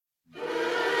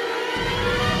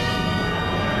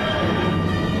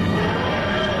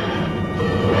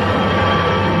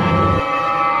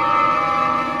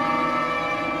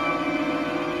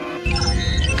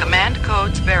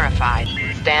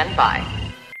stand by.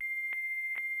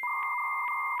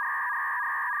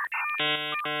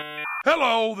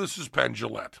 Hello, this is Penn.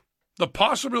 The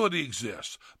possibility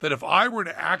exists that if I were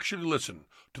to actually listen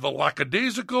to the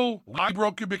lackadaisical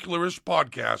Librocubicularist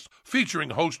podcast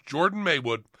featuring host Jordan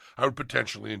Maywood, I would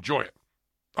potentially enjoy it.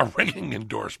 A ringing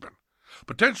endorsement.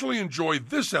 Potentially enjoy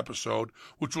this episode,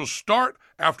 which will start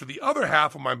after the other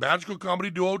half of my magical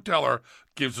comedy duo Teller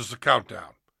gives us a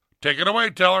countdown. Take it away,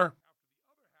 Teller.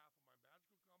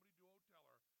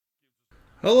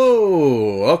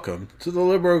 Hello, welcome to the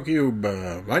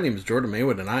LibroCube. My name is Jordan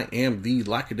Maywood, and I am the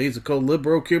lackadaisical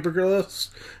Librocubicularist.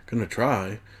 Gonna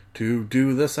try to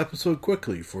do this episode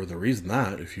quickly for the reason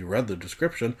that, if you read the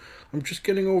description, I'm just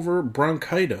getting over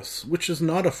bronchitis, which is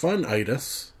not a fun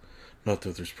itis. Not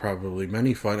that there's probably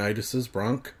many fun itises,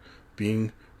 bronch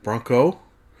being broncho,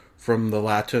 from the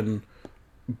Latin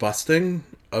busting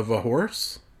of a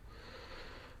horse.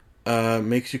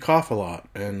 Makes you cough a lot,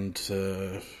 and,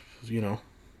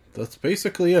 that's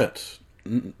basically it.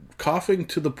 Coughing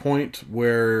to the point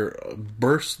where a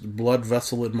burst blood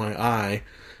vessel in my eye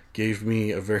gave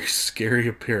me a very scary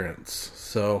appearance.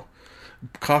 So,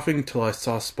 coughing till I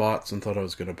saw spots and thought I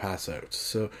was going to pass out.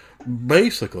 So,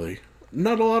 basically,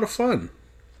 not a lot of fun.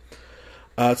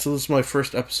 So this is my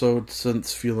first episode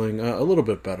since feeling a little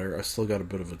bit better. I still got a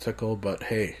bit of a tickle, but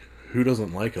hey, who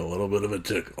doesn't like a little bit of a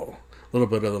tickle? A little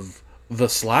bit of the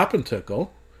slap and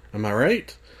tickle. Am I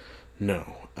right?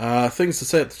 No. Things to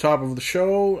say at the top of the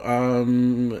show.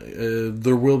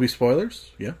 There will be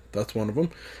spoilers. Yeah, that's one of them.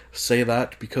 Say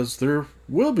that because there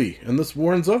will be, and this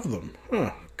warns of them.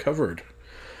 Covered.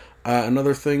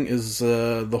 Another thing is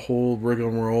the whole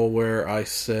rigmarole where I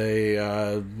say,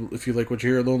 if you like what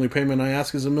you hear, the only payment I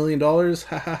ask is $1 million.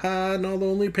 Ha ha ha. No, the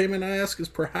only payment I ask is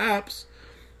perhaps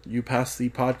you pass the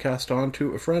podcast on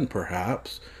to a friend,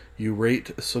 perhaps. You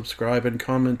rate, subscribe, and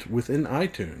comment within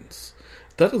iTunes.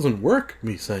 That doesn't work,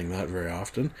 me saying that very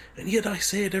often, and yet I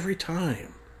say it every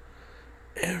time.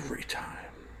 Every time.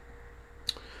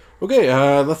 Okay,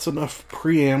 that's enough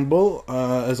preamble.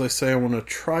 As I say, I want to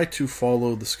try to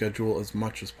follow the schedule as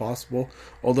much as possible,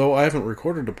 although I haven't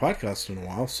recorded a podcast in a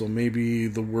while, so maybe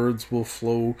the words will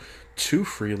flow too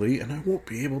freely, and I won't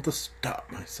be able to stop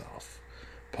myself.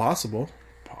 Possible.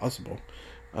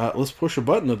 Let's push a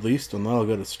button at least, and that'll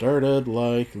get it started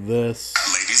like this.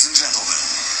 Ladies and gentlemen,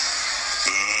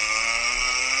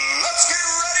 let's get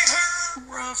ready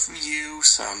to review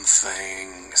some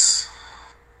things.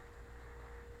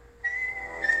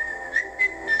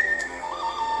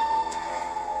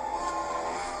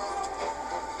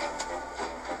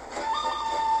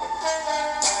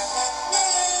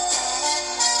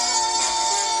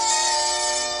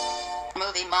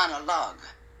 Movie Monologue.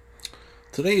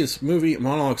 Today's movie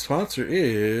monologue sponsor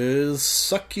is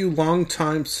Suck You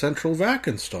Longtime Central Vac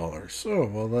Installer. So,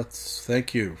 well,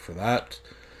 thank you for that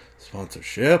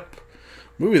sponsorship.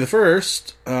 Movie the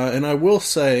first, and I will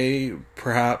say,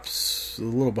 perhaps a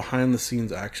little behind the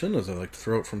scenes action, as I like to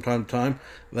throw it from time to time,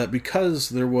 that because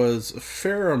there was a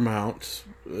fair amount,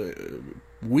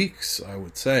 weeks, I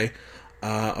would say,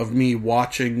 of me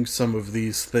watching some of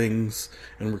these things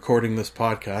and recording this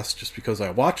podcast just because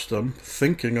I watched them,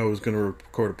 thinking I was going to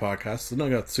record a podcast, then I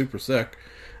got super sick,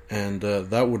 and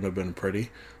that wouldn't have been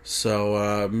pretty.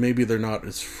 So maybe they're not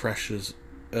as fresh as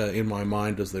in my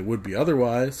mind as they would be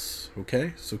otherwise.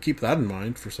 Okay, so keep that in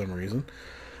mind for some reason.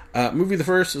 Movie the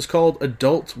first is called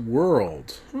Adult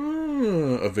World.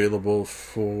 Available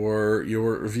for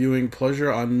your viewing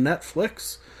pleasure on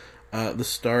Netflix. The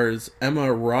stars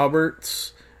Emma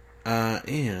Roberts,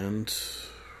 and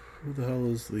who the hell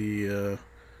is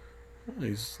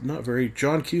he's not very,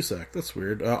 John Cusack, that's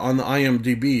weird. On the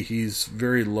IMDb, he's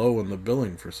very low in the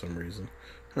billing for some reason.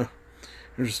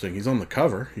 Interesting, he's on the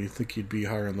cover, you'd think he'd be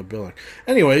higher on the billing.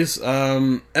 Anyways,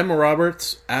 Emma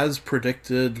Roberts, as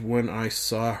predicted when I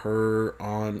saw her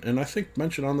on, and I think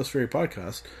mentioned on this very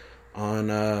podcast, on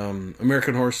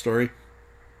American Horror Story,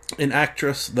 an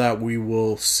actress that we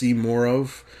will see more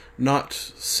of, not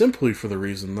simply for the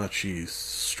reason that she's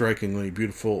strikingly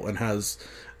beautiful and has,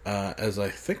 as I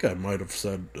think I might have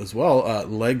said as well,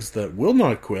 legs that will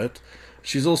not quit.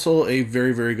 She's also a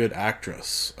very, very good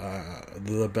actress.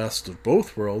 The best of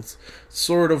both worlds.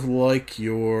 Sort of like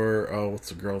your, what's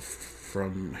the girl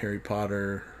from Harry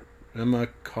Potter? Emma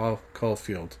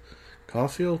Caulfield.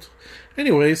 Caulfield?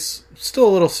 Anyways, still a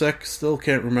little sick, still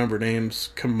can't remember names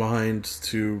combined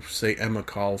to say Emma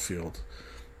Caulfield,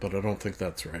 but I don't think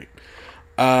that's right.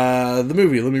 The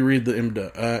movie, let me read the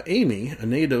IMDb. Amy, a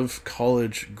naive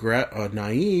college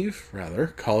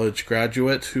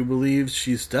graduate who believes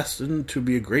she's destined to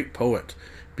be a great poet,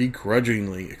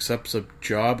 begrudgingly accepts a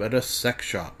job at a sex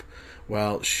shop,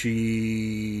 Well,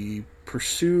 she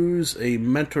pursues a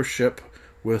mentorship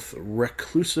with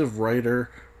reclusive writer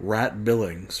Rat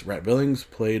Billings. Rat Billings,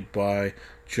 played by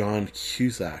John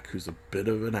Cusack, who's a bit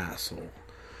of an asshole.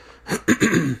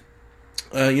 You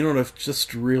know what I've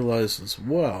just realized as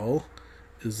well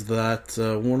is that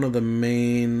one of the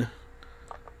main,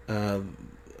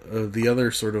 the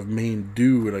other sort of main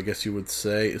dude, I guess you would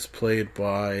say, is played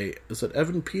by, is it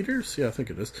Evan Peters? Yeah, I think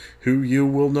it is. Who you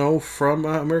will know from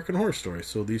American Horror Story.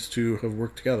 So these two have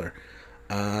worked together.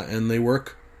 And they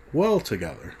work well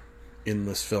together in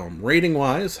this film.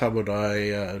 Rating-wise, how would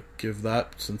I give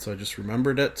that, since I just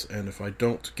remembered it? And if I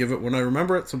don't give it when I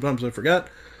remember it, sometimes I forget.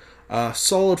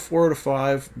 Solid 4 out of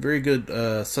 5. Very good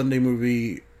Sunday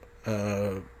movie.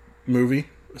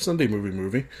 Sunday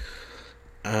movie.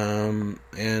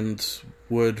 And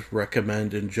would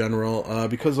recommend in general.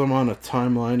 Because I'm on a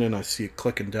timeline and I see it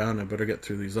clicking down, I better get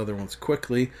through these other ones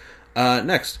quickly.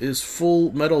 Next is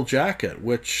Full Metal Jacket,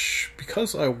 which,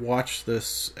 because I watch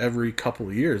this every couple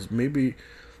of years, maybe,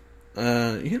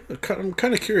 I'm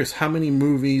kind of curious how many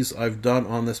movies I've done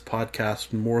on this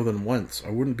podcast more than once. I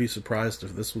wouldn't be surprised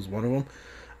if this was one of them.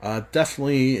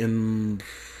 Definitely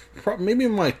maybe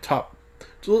in my top,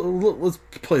 let's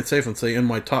play it safe and say in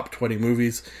my top 20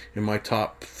 movies, in my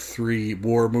top 3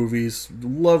 war movies.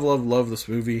 Love this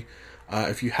movie.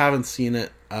 If you haven't seen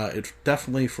it, it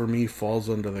definitely, for me, falls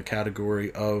under the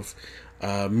category of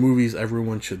movies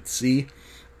everyone should see.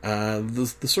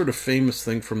 The sort of famous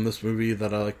thing from this movie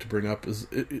that I like to bring up is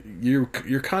you're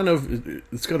kind of,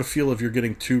 it's got a feel of you're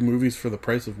getting 2 movies for the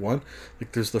price of one.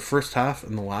 Like, there's the first half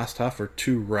and the last half are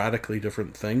 2 radically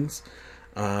different things,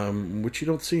 which you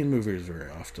don't see in movies very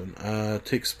often.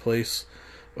 Takes place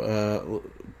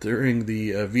during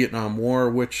the Vietnam War,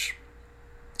 which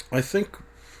I think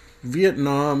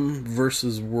Vietnam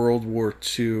versus World War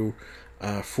II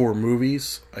for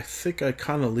movies, I think I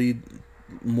kind of lead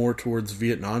more towards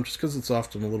Vietnam, just because it's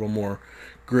often a little more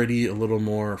gritty, a little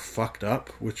more fucked up,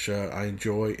 which I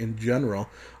enjoy in general.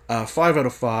 5 out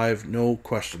of 5, no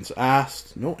questions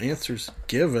asked, no answers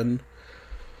given.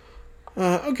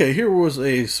 Okay, here was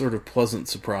a sort of pleasant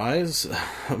surprise,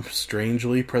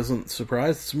 strangely pleasant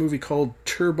surprise. It's a movie called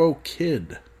Turbo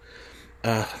Kid.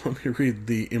 Let me read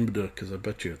the IMDb, because I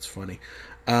bet you it's funny.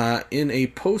 In a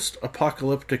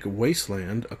post-apocalyptic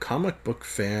wasteland, a comic book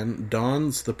fan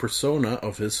dons the persona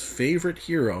of his favorite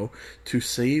hero to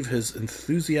save his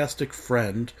enthusiastic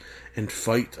friend and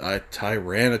fight a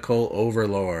tyrannical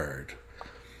overlord.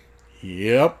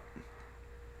 Yep.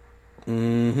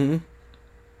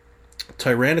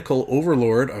 Tyrannical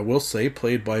overlord, I will say,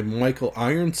 played by Michael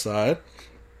Ironside.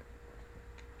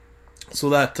 So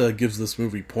that gives this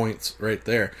movie points right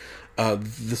there.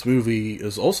 This movie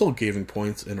is also giving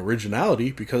points in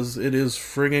originality because it is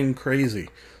friggin' crazy.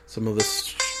 Some of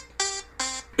this...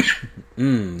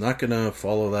 not gonna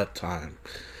follow that time.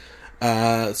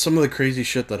 Some of the crazy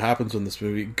shit that happens in this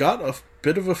movie got a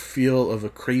bit of a feel of a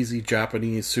crazy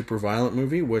Japanese super violent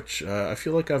movie, which I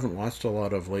feel like I haven't watched a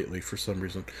lot of lately for some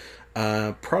reason.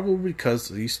 Probably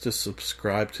because I used to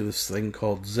subscribe to this thing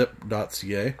called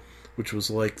zip.ca, which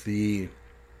was like the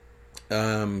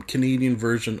Canadian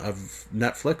version of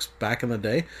Netflix back in the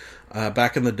day.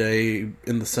 Back in the day,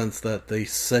 in the sense that they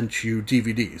sent you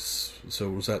DVDs. So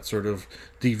it was that sort of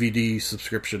DVD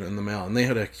subscription in the mail. And they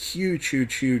had a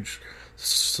huge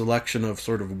selection of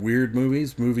sort of weird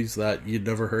movies that you'd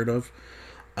never heard of.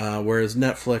 Whereas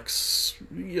Netflix,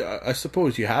 yeah, I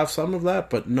suppose you have some of that,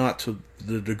 but not to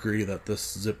the degree that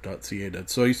this zip.ca did.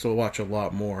 So I used to watch a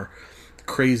lot more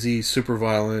crazy, super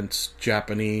violent,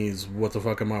 Japanese, what the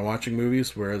fuck am I watching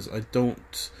movies, whereas I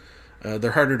don't,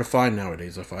 they're harder to find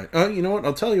nowadays, I find. You know what,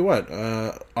 I'll tell you what,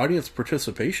 audience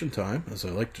participation time, as I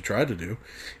like to try to do.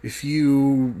 If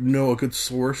you know a good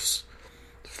source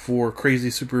for crazy,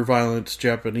 super violent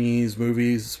Japanese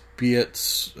movies, be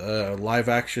it live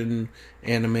action,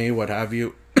 anime, what have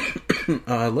you,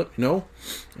 let me know,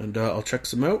 and I'll check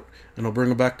some out, and I'll bring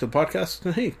them back to the podcast,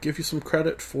 and hey, give you some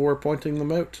credit for pointing them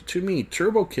out to me.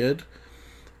 Turbo Kid,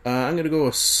 I'm going to go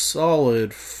a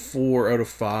solid 4 out of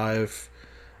 5.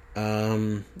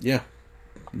 Yeah,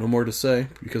 no more to say,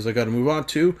 because I got to move on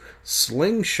to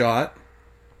SlingShot.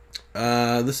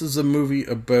 This is a movie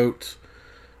about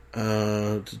Dean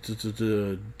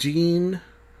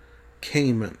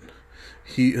Kamen.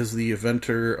 He is the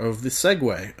inventor of the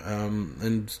Segway,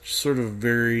 and sort of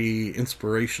very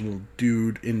inspirational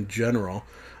dude in general.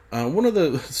 One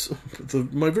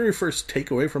of my very first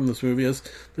takeaway from this movie is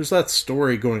there's that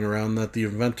story going around that the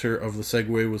inventor of the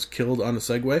Segway was killed on a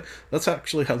Segway. That's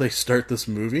actually how they start this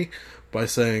movie, by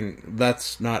saying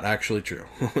that's not actually true.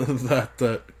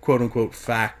 that quote-unquote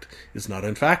fact is not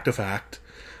in fact a fact.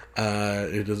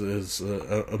 It is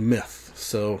a myth.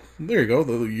 So there you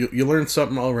go. You learned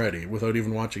something already without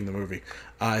even watching the movie.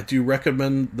 I do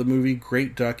recommend the movie.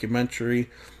 Great documentary.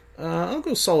 I'll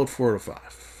go solid 4 out of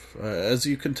 5. As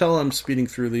you can tell, I'm speeding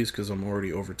through these because I'm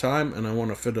already over time, and I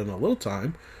want to fit in a little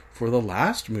time for the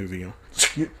last movie.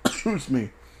 Excuse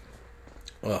me.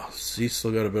 Oh, see,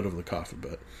 still got a bit of the cough a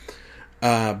bit.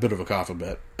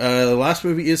 The last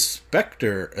movie is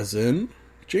Spectre, as in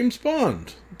James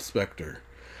Bond Spectre.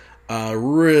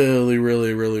 Really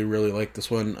like this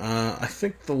one. I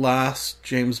think the last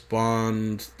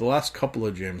couple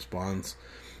of James Bonds,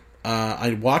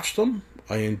 I watched them.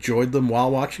 I enjoyed them while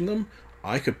watching them.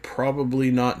 I could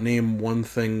probably not name one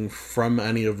thing from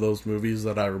any of those movies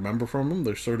that I remember from them.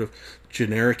 They're sort of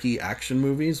generic-y action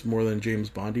movies more than James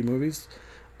Bondy movies.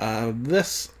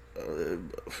 This,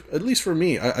 at least for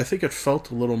me, I think it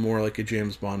felt a little more like a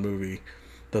James Bond movie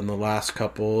than the last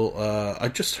couple. I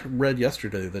just read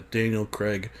yesterday that Daniel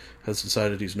Craig has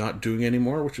decided he's not doing any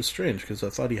more, which is strange because I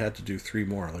thought he had to do 3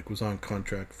 more, was on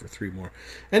contract for 3 more.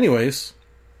 Anyways,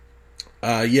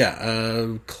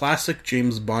 classic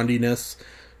James Bondiness,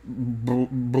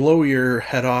 blow your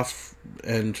head off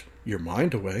and your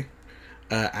mind away.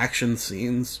 Action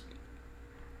scenes.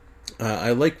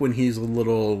 I like when he's a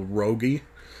little roguey,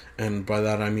 and by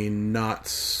that I mean not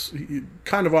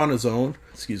kind of on his own.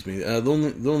 Excuse me.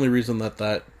 The only reason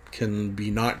that can be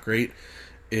not great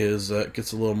is it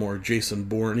gets a little more Jason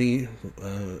Bourne-y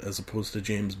as opposed to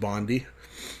James Bondy.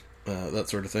 That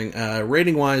sort of thing.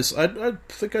 Rating wise, I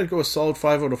think I'd go a solid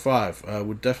 5 out of 5. I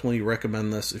would definitely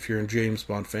recommend this if you're a James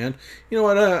Bond fan. You know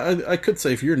what? I could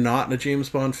say if you're not a James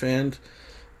Bond fan,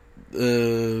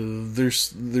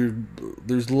 there's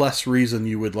less reason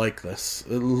you would like this.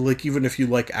 Even if you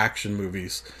like action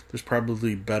movies, there's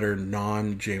probably better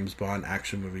non-James Bond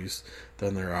action movies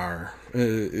than there are.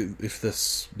 If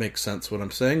this makes sense what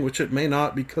I'm saying, which it may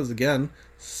not, because again,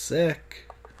 sick.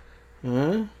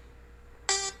 Huh?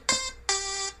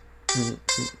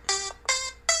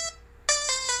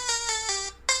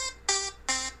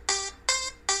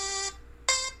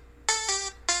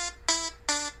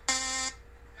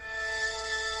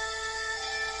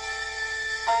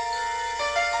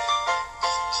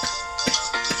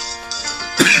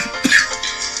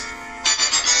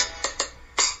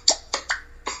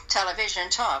 Television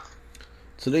Talk.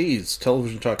 Today's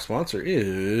Television Talk sponsor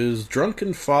is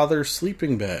Drunken Father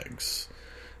Sleeping Bags.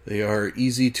 They are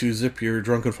easy to zip your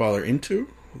drunken father into.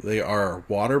 They are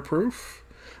waterproof.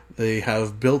 They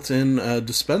have built-in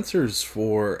dispensers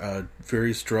for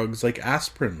various drugs like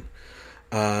aspirin.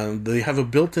 They have a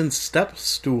built-in step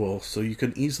stool so you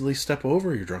can easily step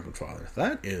over your drunken father.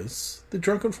 That is the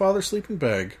Drunken Father Sleeping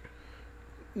Bag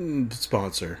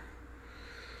sponsor.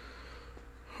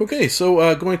 Okay,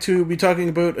 so going to be talking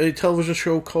about a television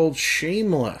show called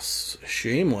Shameless.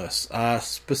 Shameless,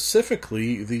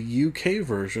 specifically the UK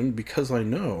version, because I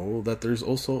know that there's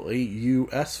also a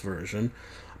US version.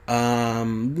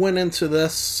 Went into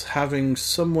this having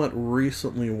somewhat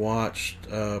recently watched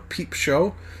Peep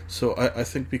Show, so I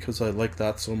think because I like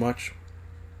that so much,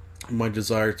 my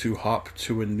desire to hop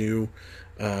to a new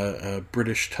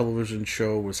British television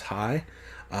show was high.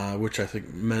 Which I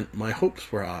think meant my hopes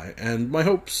were high. And my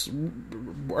hopes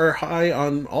are high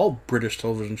on all British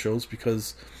television shows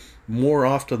because more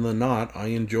often than not, I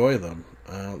enjoy them.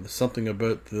 There's something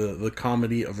about the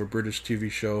comedy of a British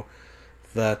TV show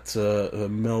that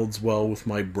melds well with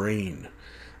my brain.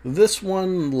 This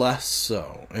one less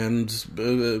so, and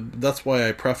that's why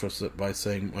I preface it by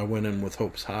saying I went in with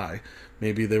hopes high.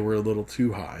 Maybe they were a little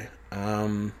too high.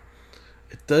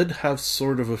 It did have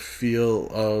sort of a feel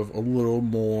of a little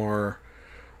more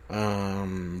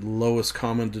lowest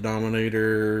common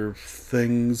denominator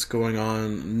things going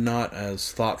on, not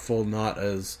as thoughtful, not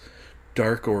as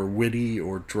dark or witty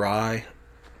or dry.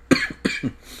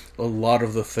 A lot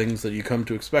of the things that you come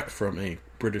to expect from a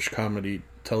British comedy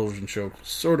television show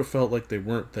sort of felt like they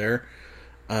weren't there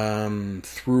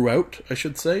throughout, I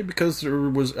should say, because there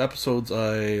was episodes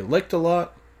I liked a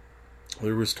lot.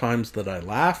 There was times that I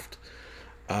laughed.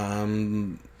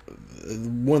 One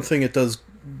thing it does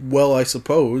well, I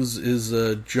suppose, is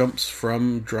jumps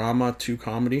from drama to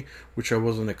comedy, which I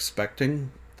wasn't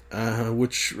expecting,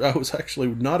 which I was actually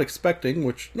not expecting,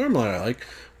 which normally I like,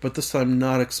 but this time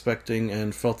not expecting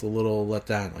and felt a little let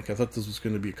down. I thought this was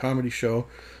going to be a comedy show,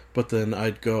 but then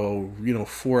I'd go,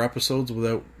 4 episodes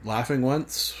without laughing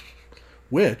once,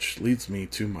 Which leads me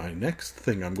to my next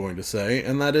thing I'm going to say,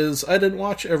 and that is, I didn't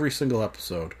watch every single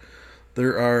episode.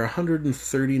 There are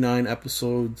 139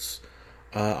 episodes.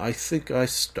 I think I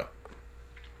stopped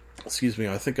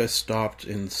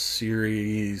in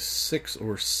series 6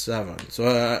 or 7.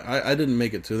 So I didn't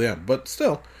make it to the end. But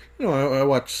still, I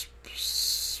watched,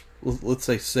 let's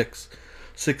say, six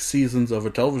seasons of a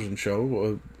television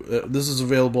show. This is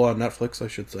available on Netflix, I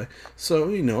should say.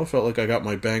 So, I felt like I got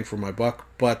my bang for my buck.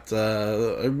 But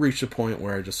I reached a point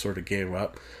where I just sort of gave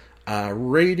up.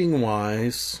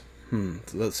 Rating-wise,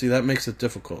 that makes it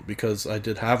difficult. Because I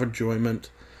did have enjoyment,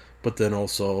 but then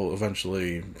also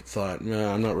eventually thought,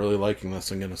 I'm not really liking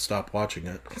this, I'm going to stop watching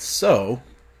it. So,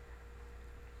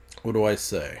 what do I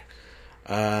say?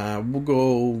 We'll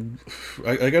go...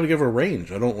 I got to give a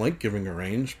range. I don't like giving a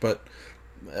range, but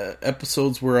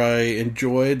episodes where I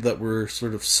enjoyed that were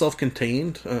sort of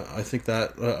self-contained, I think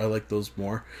that I like those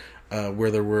more. Where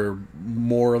there were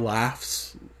more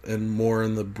laughs and more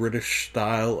in the British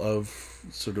style of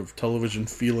sort of television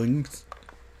feelings.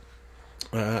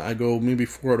 I go maybe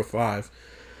 4 out of 5.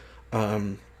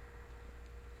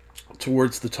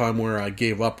 Towards the time where I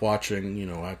gave up watching,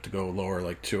 I have to go lower,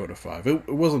 like 2 out of 5. It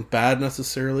wasn't bad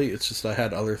necessarily, it's just I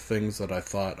had other things that I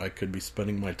thought I could be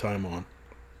spending my time on.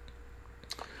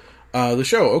 The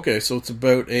show, okay, so it's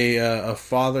about a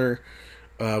father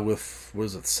with,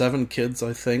 7 kids,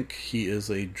 I think. He is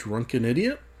a drunken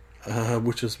idiot.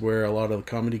 Which is where a lot of the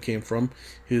comedy came from.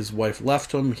 His wife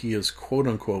left him. He is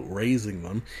quote-unquote raising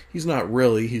them. He's not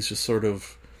really. He's just sort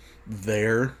of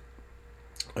there.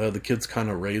 The kids kind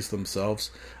of raise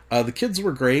themselves. The kids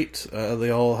were great.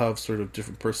 They all have sort of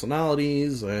different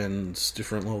personalities and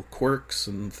different little quirks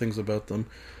and things about them.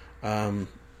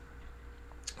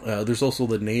 There's also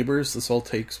the neighbors. This all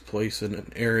takes place in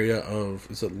an area of...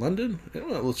 Is it London?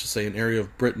 Let's just say an area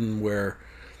of Britain where...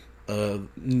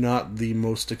 not the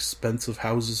most expensive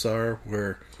houses are,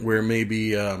 where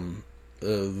maybe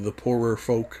the poorer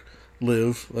folk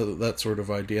live, that sort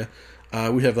of idea.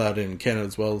 We have that in Canada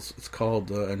as well. It's called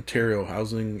Ontario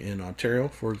Housing in Ontario,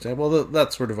 for example.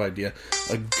 That sort of idea.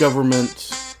 A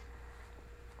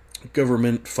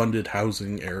government-funded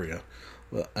housing area.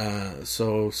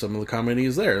 So some of the comedy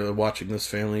is there. They're watching this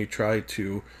family try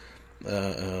to...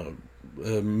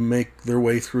 make their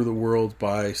way through the world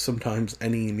by sometimes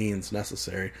any means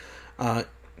necessary.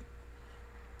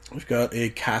 We've got a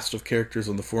cast of characters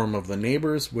in the form of the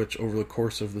neighbors, which over the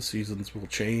course of the seasons will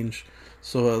change.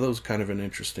 So that was kind of an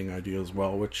interesting idea as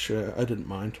well, which I didn't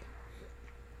mind.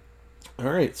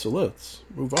 Alright, so let's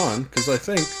move on, because I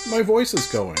think my voice is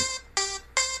going.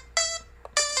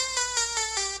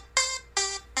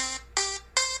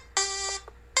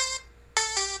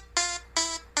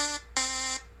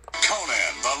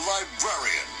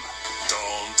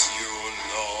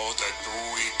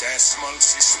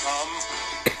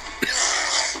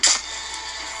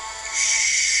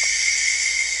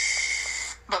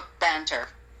 Book Banter.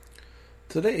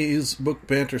 Today's book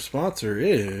banter sponsor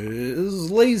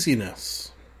is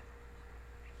laziness.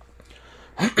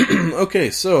 Okay,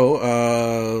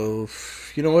 so,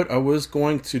 you know what? I was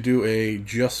going to do a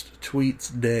Just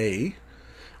Tweets Day.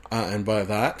 And by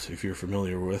that, if you're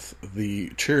familiar with the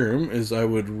term, is I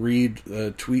would read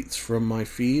tweets from my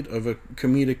feed of a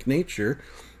comedic nature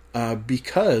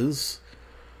because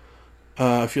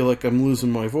I feel like I'm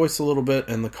losing my voice a little bit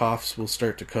and the coughs will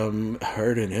start to come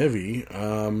hard and heavy.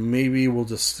 Maybe we'll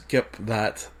just skip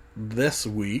that this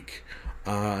week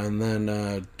and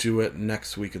then do it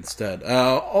next week instead.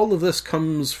 All of this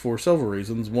comes for several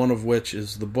reasons, one of which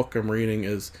is the book I'm reading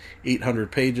is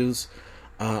 800 pages.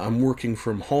 I'm working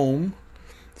from home,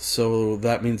 so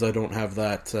that means I don't have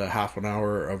that half an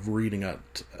hour of reading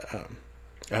at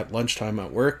lunchtime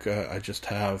at work. I just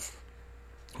have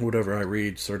whatever I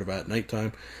read sort of at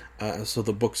nighttime, so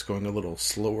the book's going a little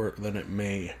slower than it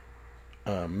may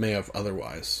have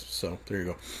otherwise. So there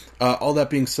you go. All that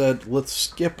being said, let's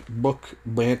skip book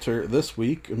banter this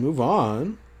week and move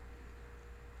on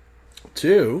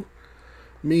to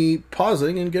me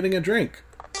pausing and getting a drink.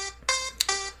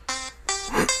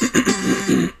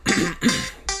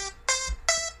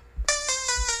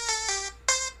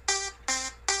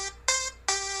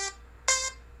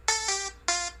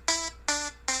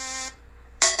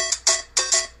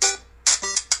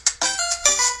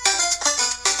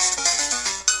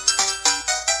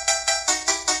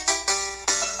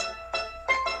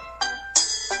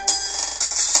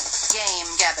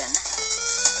 Gabbin.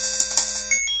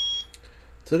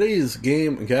 Today's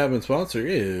game Gabbin sponsor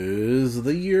is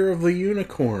the Year of the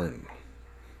Unicorn.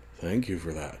 Thank you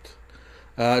for that.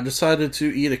 I decided to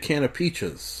eat a can of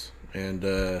peaches, and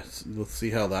let's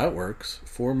see how that works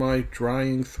for my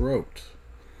drying throat.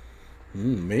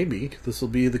 Maybe this will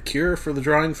be the cure for the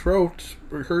drying throat.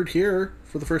 We're heard here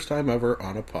for the first time ever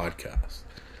on a podcast.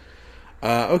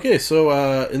 Okay,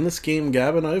 so in this game,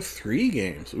 Gabbin, I have 3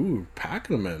 games. Ooh,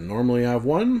 packing them in. Normally I have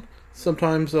 1.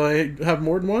 Sometimes I have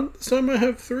more than 1. This time I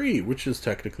have 3, which is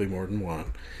technically more than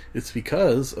 1. It's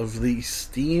because of the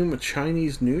Steam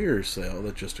Chinese New Year sale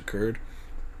that just occurred,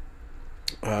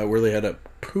 where they had a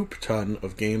poop ton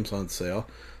of games on sale.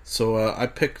 So I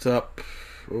picked up,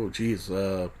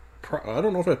 I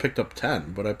don't know if I picked up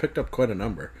 10, but I picked up quite a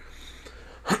number.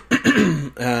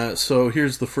 So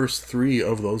here's the first 3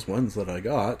 of those ones that I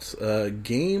got.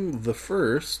 The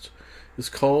first is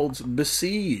called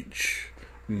Besiege.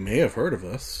 You may have heard of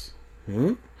this.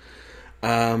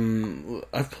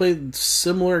 I've played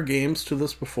similar games to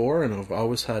this before, and I've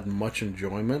always had much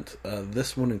enjoyment.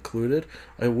 This one included.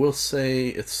 I will say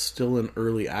it's still in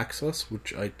early access,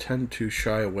 which I tend to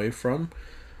shy away from.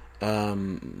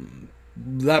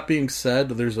 That being said,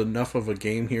 there's enough of a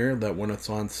game here that when it's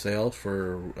on sale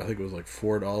for, I think it was like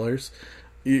 $4,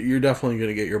 you're definitely going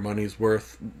to get your money's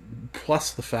worth.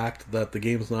 Plus the fact that the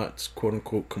game's not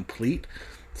quote-unquote complete.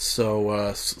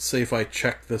 So, say if I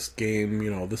check this game,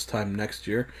 this time next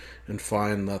year and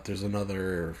find that there's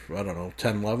another,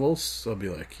 10 levels, I'll be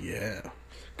like, yeah,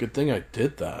 good thing I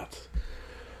did that.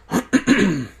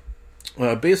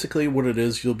 Basically what it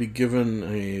is, you'll be given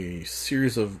a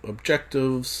series of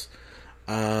objectives.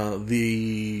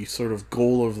 The sort of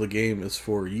goal of the game is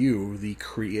for you, the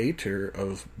creator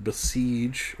of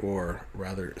Besiege, or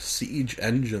rather Siege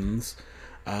engines,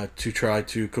 to try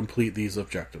to complete these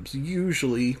objectives.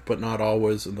 Usually, but not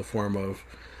always, in the form of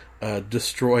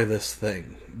destroy this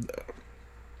thing.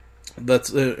 That's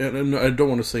and I don't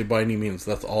want to say by any means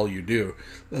that's all you do.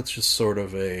 That's just sort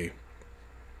of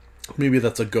maybe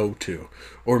that's a go-to,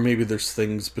 or maybe there's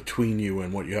things between you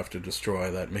and what you have to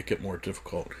destroy that make it more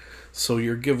difficult. So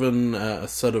you're given a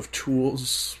set of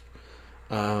tools.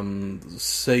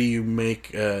 Say you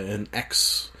make an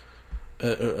X,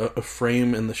 a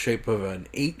frame in the shape of an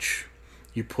H.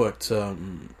 You put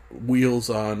wheels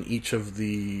on each of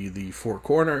the 4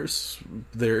 corners.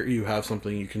 There you have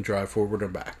something you can drive forward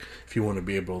and back. If you want to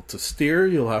be able to steer,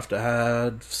 you'll have to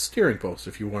add steering posts.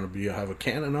 If you want to have a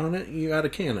cannon on it, you add a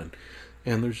cannon.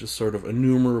 And there's just sort of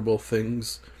innumerable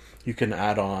things you can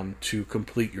add on to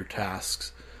complete your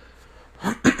tasks.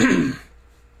 The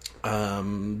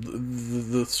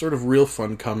sort of real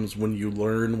fun comes when you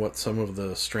learn what some of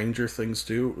the stranger things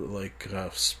do, like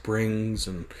springs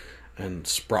and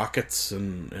sprockets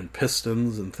and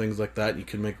pistons and things like that. You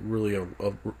can make really a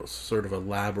sort of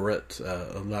elaborate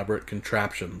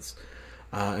contraptions,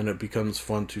 and it becomes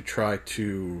fun to try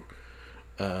to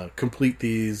complete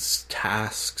these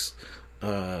tasks.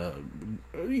 The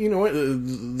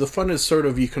fun is sort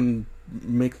of, you can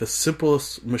make the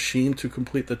simplest machine to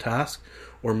complete the task,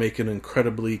 or make an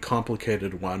incredibly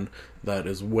complicated one that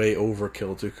is way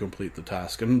overkill to complete the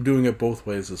task. And doing it both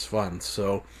ways is fun.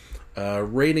 So,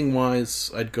 rating-wise,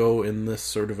 I'd go in this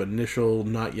sort of initial,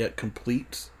 not yet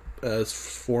complete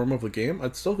form of the game.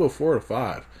 I'd still go 4 out of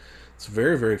 5. It's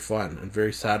very, very fun and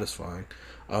very satisfying.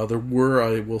 There were,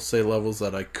 I will say, levels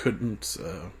that I couldn't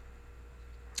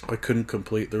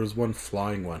complete. There was one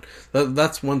flying one.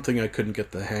 That's one thing I couldn't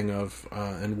get the hang of,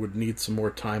 and would need some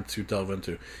more time to delve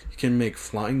into. You can make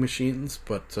flying machines,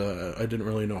 but I didn't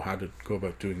really know how to go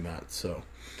about doing that. So,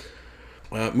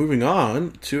 moving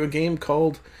on to a game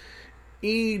called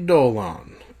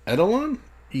Eidolon. Eidolon?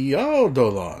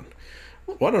 Eidolon.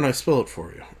 Why don't I spell it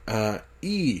for you?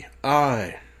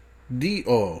 E-I-D-O-L-O-N.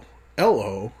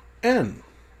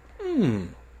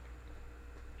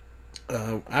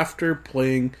 After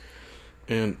playing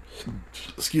and,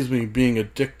 being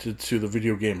addicted to the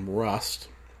video game Rust,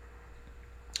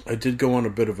 I did go on a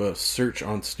bit of a search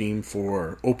on Steam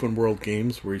for open world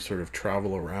games where you sort of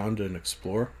travel around and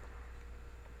explore.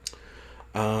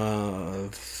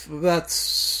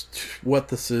 That's what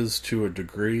this is to a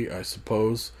degree, I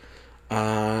suppose.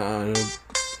 I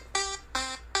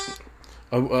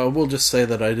will just say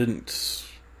that I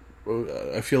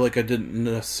feel like I didn't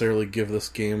necessarily give this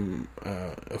game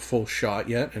a full shot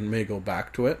yet, and may go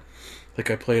back to it.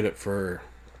 Like, I played it for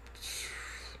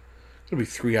it'll be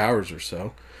 3 hours or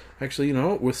so. Actually,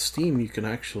 with Steam you can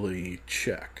actually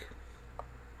check.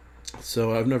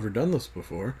 So I've never done this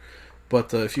before,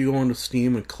 but if you go into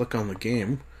Steam and click on the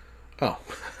game,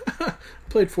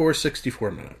 played for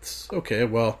 64 minutes. Okay,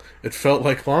 well, it felt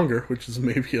like longer, which is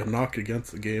maybe a knock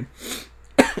against the game.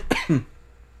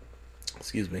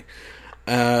 Excuse me.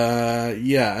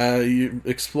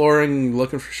 Exploring,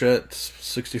 looking for shit,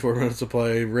 64 minutes to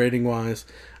play, rating-wise.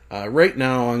 Right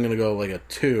now, I'm going to go like a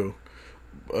 2.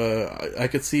 I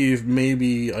could see if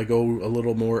maybe I go a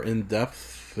little more in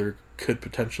depth, there could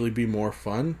potentially be more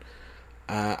fun.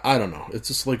 I don't know. It's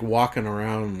just like walking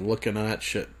around, looking at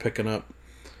shit, picking up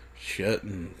shit,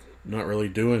 and not really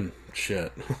doing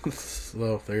shit.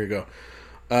 So, there you go.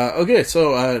 Okay,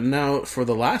 so now for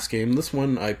the last game, this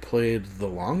one I played the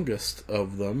longest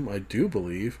of them, I do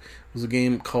believe. It was a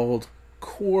game called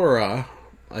Qora,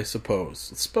 I suppose.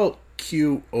 It's spelled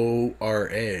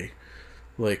Qora.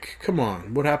 Like, come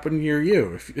on, what happened to your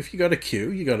U? If you got a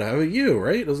Q, you gotta have a U,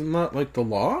 right? Isn't that like the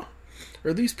law?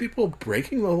 Are these people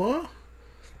breaking the law?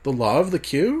 The law of the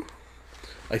Q?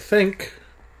 I think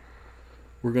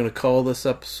we're gonna call this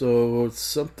episode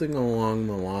something along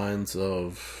the lines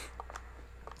of...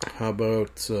 How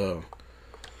about the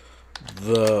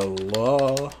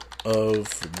law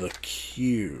of the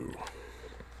Q?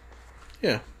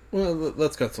 Yeah, well,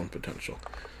 that's got some potential.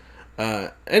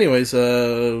 Anyways,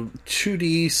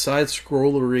 2D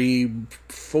side-scrollery,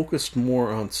 focused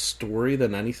more on story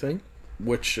than anything,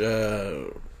 which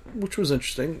was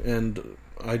interesting, and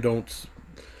I don't...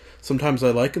 Sometimes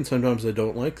I like and sometimes I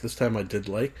don't like. This time I did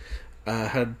like.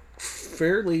 Had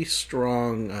fairly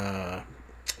strong...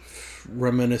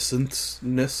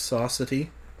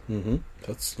 reminiscentnessosity,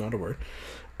 that's not a word,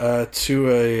 to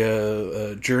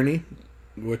a journey,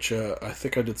 which I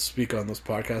think I did speak on this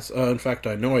podcast. In fact,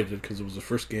 I know I did, because it was the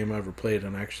first game I ever played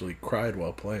and actually cried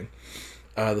while playing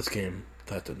this game.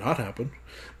 That did not happen.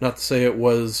 Not to say it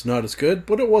was not as good,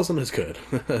 but it wasn't as good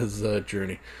as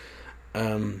Journey.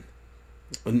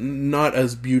 Not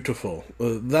as beautiful.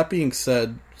 That being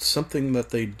said, something that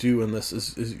they do in this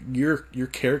is your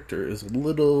character is a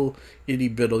little itty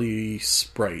bitty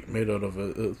sprite made out of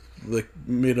like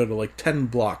 10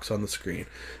 blocks on the screen,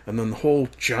 and then the whole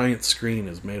giant screen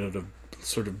is made out of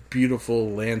sort of beautiful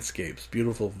landscapes,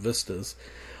 beautiful vistas.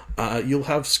 You'll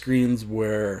have screens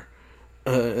where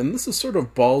and this is sort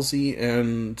of ballsy,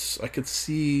 and I could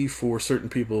see for certain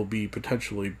people be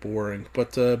potentially boring,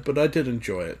 but I did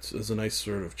enjoy it as a nice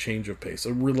sort of change of pace,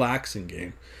 a relaxing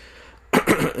game.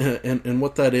 and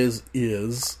what that is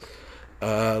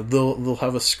they'll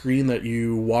have a screen that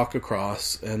you walk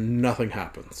across and nothing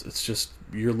happens. It's just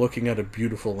you're looking at a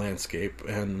beautiful landscape,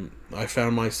 and I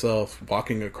found myself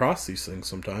walking across these things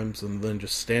sometimes and then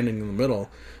just standing in the middle,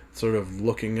 sort of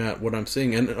looking at what I'm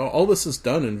seeing. And all this is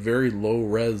done in very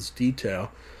low-res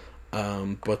detail,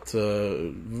 but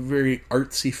very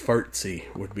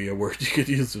artsy-fartsy would be a word you could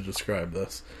use to describe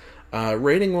this.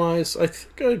 Rating-wise, I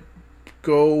think I'd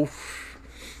go...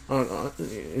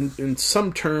 in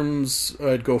some terms,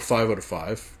 I'd go 5 out of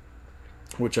 5,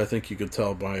 which I think you could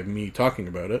tell by me talking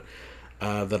about it,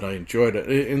 that I enjoyed it.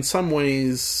 In some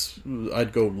ways,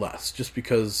 I'd go less, just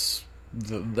because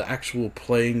the actual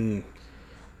playing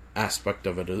aspect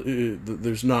of it,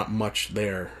 there's not much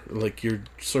there. Like, you're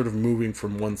sort of moving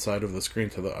from one side of the screen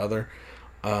to the other.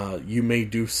 You may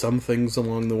do some things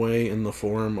along the way in the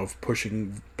form of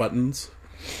pushing buttons.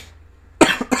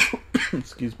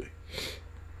 Excuse me.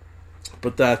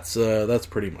 But that's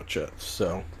pretty much it.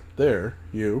 So, there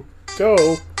you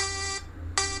go.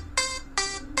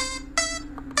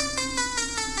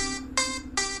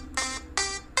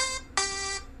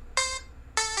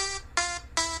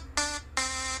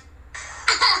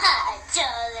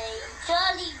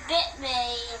 Charlie bit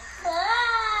me.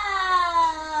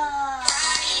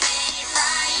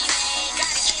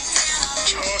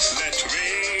 Just let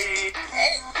me.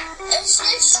 Is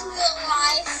this real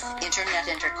life? Internet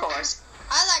intercourse.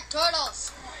 I like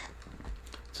turtles.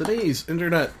 Today's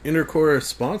Intercourse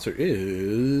sponsor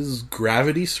is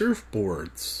Gravity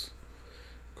Surfboards.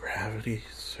 Gravity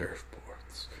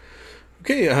Surfboards.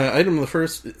 Okay, item the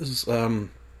first is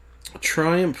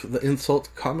Triumph the Insult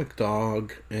Comic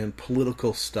Dog and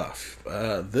Political Stuff.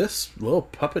 This little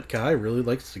puppet guy really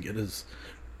likes to get his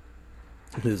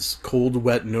cold,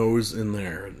 wet nose in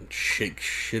there and shake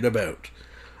shit about.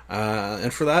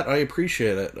 And for that, I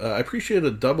appreciate it. I appreciate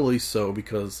it doubly so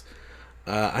because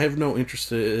I have no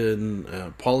interest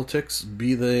in politics,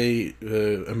 be they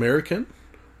American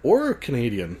or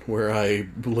Canadian, where I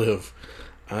live.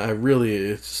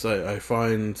 I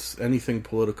find anything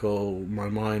political, my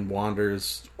mind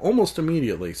wanders almost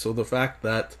immediately. So the fact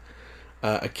that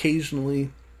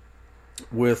occasionally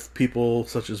with people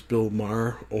such as Bill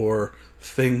Maher or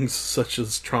things such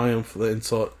as Triumph the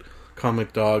Insult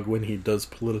Comic Dog, when he does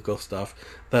political stuff,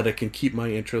 that it can keep my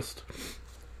interest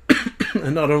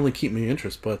and not only keep me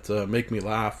interest but make me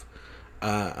laugh,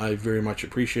 I very much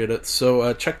appreciate it.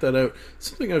 So check that out.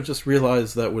 Something I've just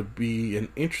realized that would be an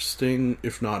interesting,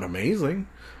 if not amazing,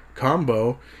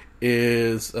 combo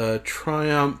is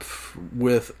Triumph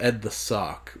with Ed the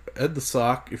Sock. Ed the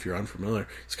Sock, if you're unfamiliar,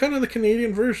 it's kind of the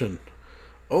Canadian version.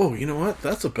 Oh, you know what?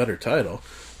 That's a better title.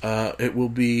 It will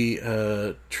be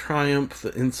Triumph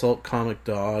the Insult Comic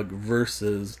Dog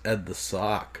versus Ed the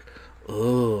Sock.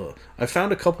 Ugh. I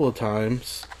found a couple of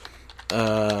times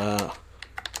that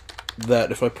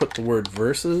if I put the word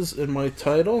versus in my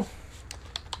title,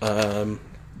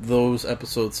 those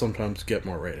episodes sometimes get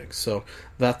more ratings. So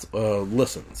that's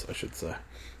listens, I should say.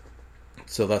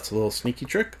 So that's a little sneaky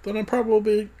trick that I'm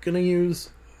probably going to use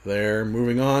there.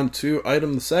 Moving on to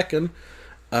item the second.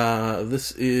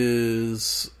 This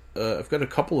is... I've got a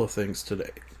couple of things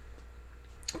today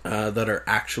that are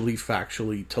actually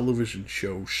factually television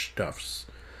show stuffs.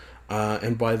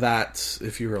 And by that,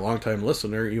 if you're a long-time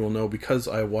listener, you will know because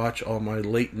I watch all my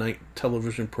late-night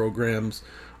television programs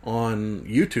on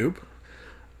YouTube,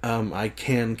 I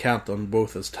can count them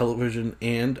both as television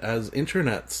and as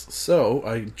internets. So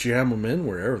I jam them in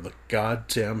wherever the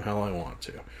goddamn hell I want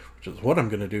to, which is what I'm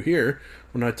going to do here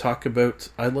when I talk about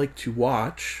I Like to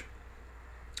Watch,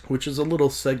 which is a little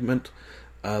segment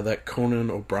that Conan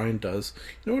O'Brien does.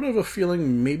 You know what, I have a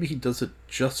feeling maybe he does it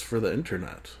just for the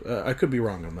internet. I could be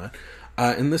wrong on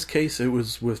that. In this case, it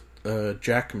was with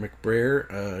Jack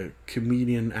McBrayer,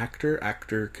 comedian,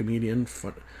 actor, comedian,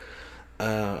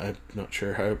 I'm not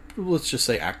sure how, let's just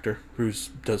say actor, who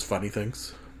does funny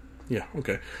things. Yeah,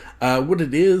 okay. What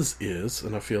it is,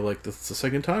 and I feel like this is the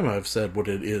second time I've said what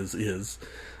it is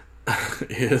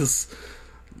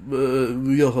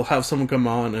you'll have someone come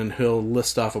on and he'll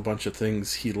list off a bunch of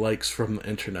things he likes from the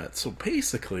internet. So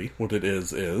basically, what it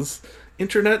is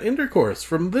internet intercourse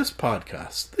from this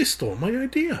podcast. They stole my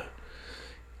idea.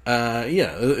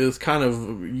 It's kind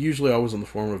of usually always in the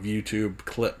form of YouTube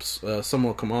clips. Someone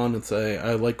will come on and say,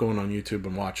 I like going on YouTube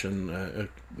and watching,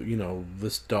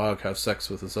 this dog have sex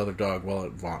with this other dog while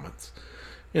it vomits.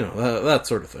 That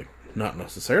sort of thing. Not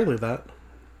necessarily that.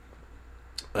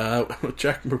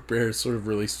 Jack McBrayer sort of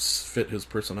really fit his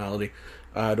personality.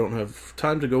 I don't have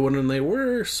time to go in and they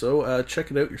were, so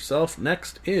check it out yourself.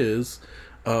 Next is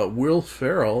Will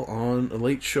Ferrell on A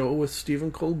Late Show with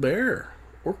Stephen Colbert,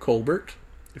 or Colbert,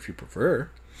 if you prefer.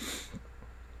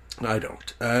 I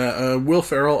don't. Will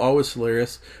Ferrell, always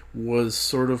hilarious, was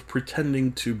sort of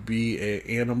pretending to be an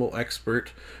animal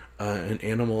expert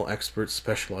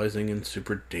specializing in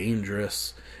super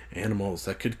dangerous animals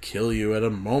that could kill you at a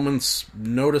moment's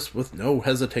notice with no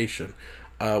hesitation.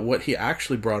 What he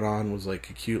actually brought on was like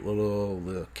a cute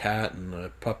little cat and a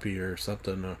puppy or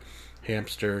something, a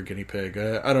hamster, a guinea pig.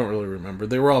 I don't really remember.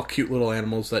 They were all cute little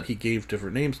animals that he gave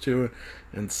different names to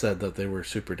and said that they were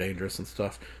super dangerous and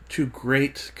stuff. To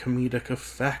great comedic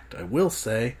effect, I will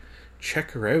say.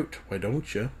 Check her out, why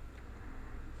don't you?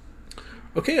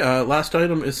 Okay, last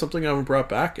item is something I haven't brought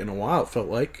back in a while, it felt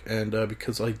like, and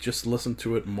because I just listened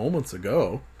to it moments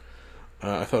ago,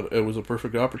 I thought it was a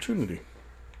perfect opportunity.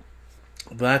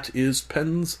 That is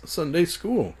Penn's Sunday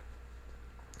School.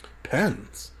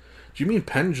 Penn's? Do you mean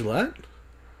Penn Jillette?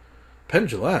 Penn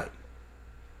Jillette?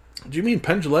 Do you mean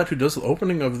Penn Jillette, who does the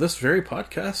opening of this very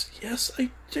podcast? Yes,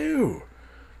 I do.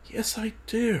 He's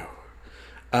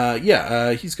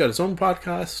got his own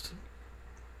podcast,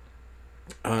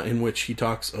 in which he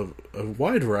talks of a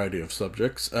wide variety of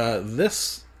subjects.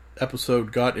 This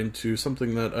episode got into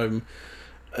something that I'm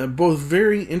both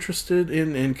very interested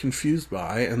in and confused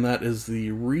by, and that is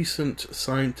the recent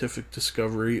scientific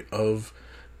discovery of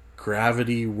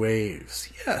gravity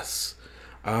waves. Yes.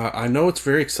 I know it's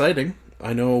very exciting.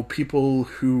 I know people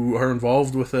who are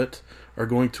involved with it are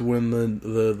going to win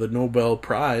the Nobel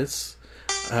Prize.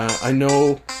 I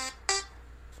know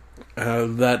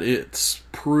that it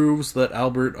proves that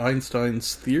Albert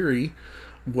Einstein's theory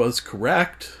was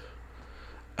correct.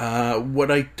 What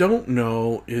I don't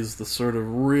know is the sort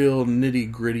of real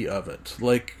nitty-gritty of it.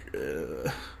 Like,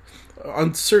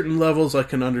 on certain levels I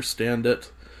can understand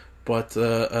it, but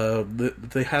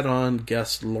they had on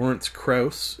guest Lawrence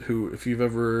Krauss, who, if you've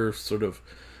ever sort of,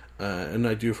 and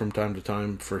I do from time to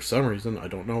time for some reason, I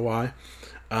don't know why,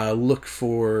 look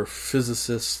for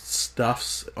physicist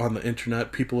stuffs on the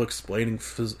internet, people explaining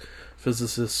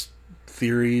physicist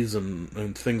theories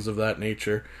and things of that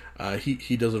nature.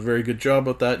 He does a very good job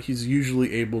at that. He's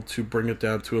usually able to bring it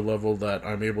down to a level that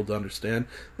I'm able to understand.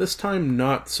 This time,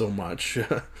 not so much.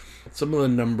 Some of the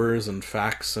numbers and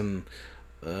facts and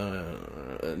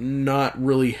not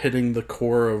really hitting the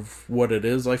core of what it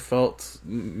is, I felt,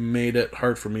 made it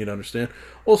hard for me to understand.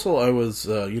 Also, I was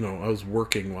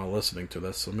working while listening to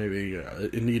this, so maybe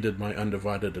it needed my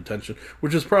undivided attention,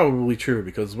 which is probably true,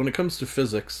 because when it comes to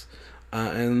physics,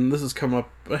 and this has come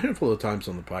up a handful of times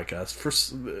on the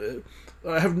podcast.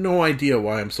 I have no idea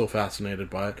why I'm so fascinated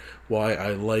by it, why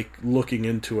I like looking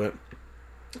into it.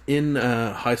 In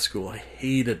high school, I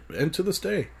hated, and to this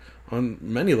day, on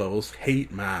many levels,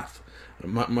 hate math.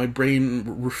 My brain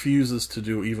refuses to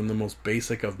do even the most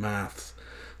basic of maths.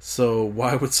 So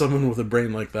why would someone with a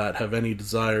brain like that have any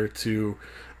desire to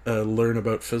learn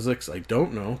about physics? I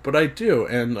don't know, but I do,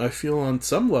 and I feel on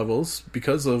some levels,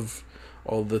 because of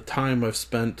all the time I've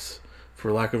spent,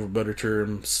 for lack of a better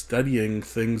term, studying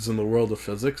things in the world of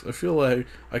physics, I feel like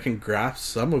I can grasp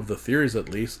some of the theories at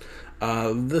least.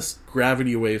 This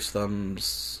gravity waves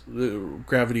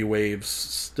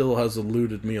still has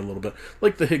eluded me a little bit.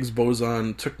 Like the Higgs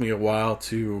boson, took me a while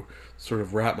to sort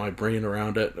of wrap my brain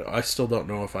around it. I still don't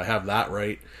know if I have that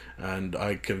right, and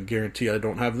I can guarantee I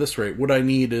don't have this right. What I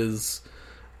need is,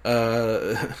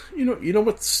 you know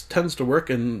what tends to work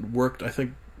and worked, I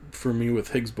think, for me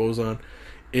with Higgs boson,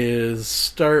 is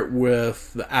start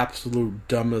with the absolute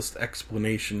dumbest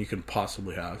explanation you can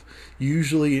possibly have.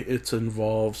 Usually it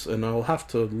involves, and I'll have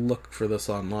to look for this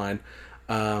online,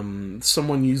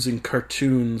 someone using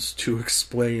cartoons to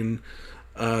explain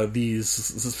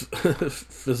these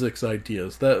physics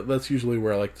ideas. That's usually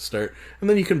where I like to start, and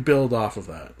then you can build off of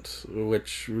that,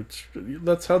 which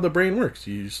that's how the brain works.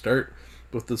 You start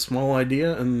with the small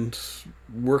idea and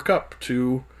work up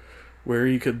to where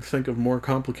you could think of more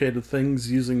complicated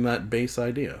things using that base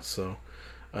idea. So,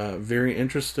 very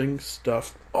interesting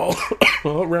stuff all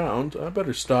around. I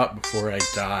better stop before I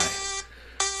die.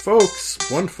 Folks,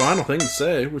 one final thing to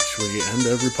say, which we end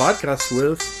every podcast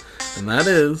with, and that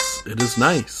is, it is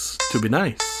nice to be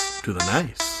nice to the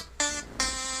nice.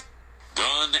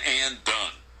 Done and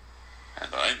done.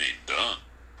 And I mean done.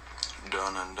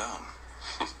 Done and done.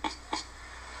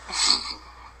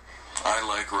 I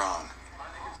like Ron.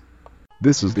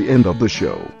 This is the end of the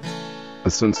show. A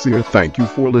sincere thank you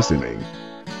for listening.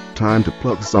 Time to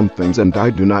plug some things, and I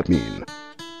do not mean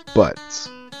butts.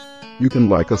 You can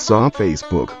like us on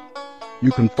Facebook.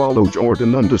 You can follow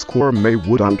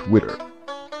Jordan_Maywood on Twitter.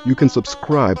 You can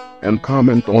subscribe and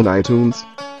comment on iTunes.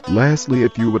 Lastly,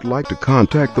 if you would like to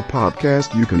contact the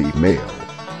podcast, you can email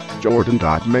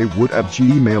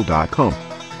jordan.maywood@gmail.com.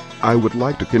 I would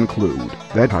like to conclude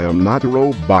that I am not a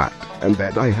robot and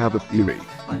that I have a theory.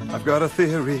 I've got a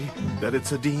theory that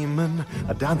it's a demon,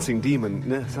 a dancing demon.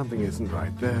 Nah, something isn't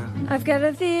right there. I've got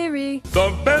a theory.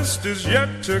 The best is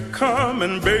yet to come,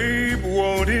 and babe,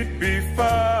 won't it be fine?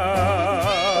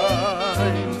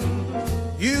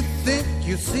 You think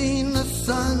you've seen the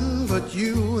sun, but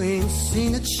you ain't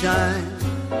seen it shine.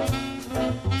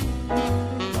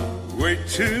 Wait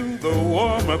till the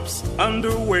warm-up's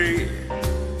underway.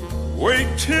 Wait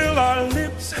till our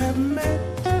lips have met.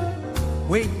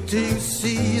 Wait till you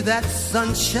see that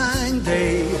sunshine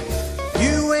day.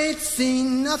 You ain't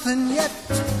seen nothing yet.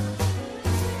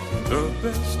 The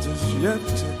best is yet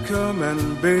to come,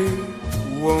 and babe,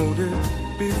 won't it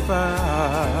be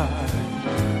fine?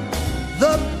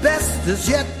 The best is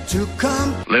yet to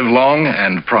come. Live long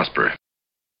and prosper.